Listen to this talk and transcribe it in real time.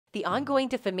The ongoing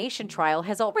defamation trial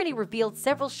has already revealed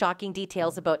several shocking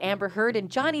details about Amber Heard and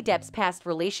Johnny Depp's past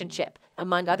relationship.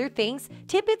 Among other things,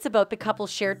 tidbits about the couple's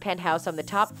shared penthouse on the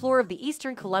top floor of the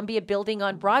Eastern Columbia building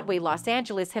on Broadway, Los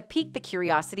Angeles have piqued the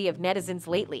curiosity of netizens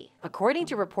lately. According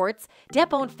to reports,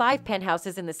 Depp owned 5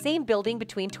 penthouses in the same building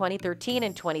between 2013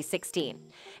 and 2016,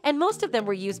 and most of them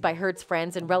were used by Heard's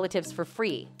friends and relatives for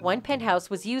free. One penthouse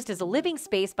was used as a living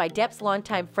space by Depp's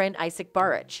longtime friend Isaac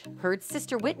Baruch. Heard's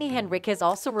sister Whitney Henriquez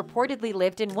also reportedly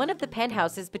lived in one of the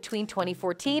penthouses between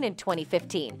 2014 and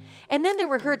 2015. And then there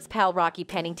were Heard's pal Rocky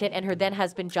Pennington and her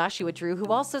then-husband Joshua Drew, who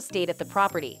also stayed at the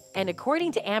property. And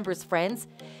according to Amber's friends,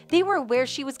 they were aware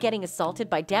she was getting assaulted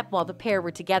by Depp while the pair were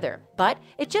together. But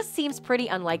it just seems pretty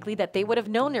unlikely that they would have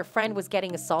known their friend was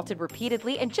getting assaulted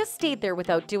repeatedly and just stayed there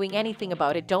without doing anything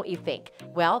about it, don't you think?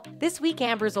 Well, this week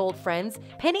Amber's old friends,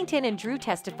 Pennington and Drew,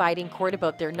 testified in court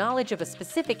about their knowledge of a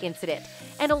specific incident,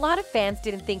 and a lot of fans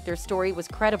didn't think their story was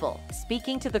credible.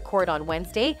 Speaking to the court on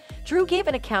Wednesday, Drew gave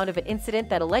an account of an incident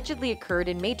that allegedly occurred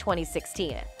in May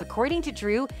 2016. According to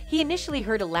Drew, he initially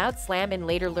heard a loud slam and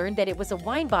later learned that it was a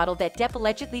wine bottle that Depp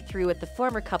allegedly threw at the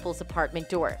former couple's apartment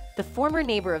door. The former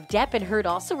neighbor of Depp and Heard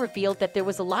also revealed that there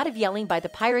was a lot of yelling by the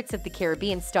Pirates of the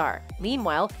Caribbean star.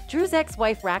 Meanwhile, Drew's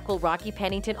ex-wife Rocky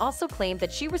Pennington also claimed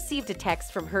that she received a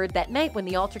text from Heard that night when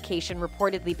the altercation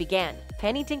reportedly began.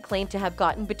 Pennington claimed to have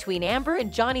gotten between Amber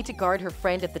and Johnny to guard her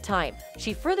friend at the time.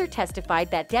 She further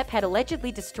testified that Depp had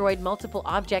allegedly destroyed multiple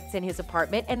objects in his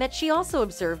apartment and that she also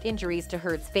observed injuries to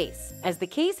Heard's face. As the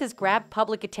case has grabbed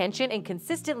public attention and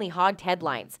consistently hogged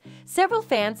headlines, several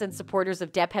fans and supporters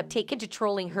of Depp have taken to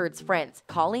trolling Heard's friends,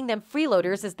 calling them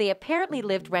freeloaders as they apparently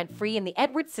lived rent-free in the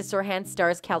Edward Scissorhands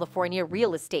star's California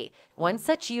real estate. One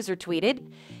such user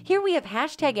tweeted, "Here we have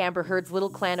hashtag Amber Heard's little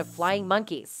clan of flying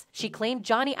monkeys. She claimed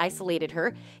Johnny isolated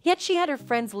her, yet she had her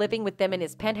friends living with them in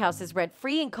his penthouses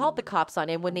rent-free and called the cops on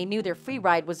him when they knew their free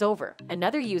ride was over."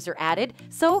 Another user added,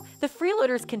 "So, the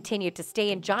freeloaders continued to stay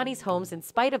in Johnny's homes in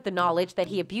spite of the knowledge that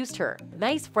he abused her.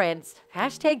 Nice friends.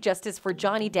 Hashtag justice for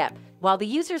Johnny Depp." While the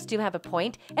users do have a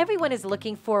point, everyone is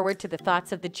looking forward to the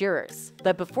thoughts of the jurors.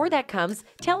 But before that comes,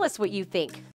 tell us what you think.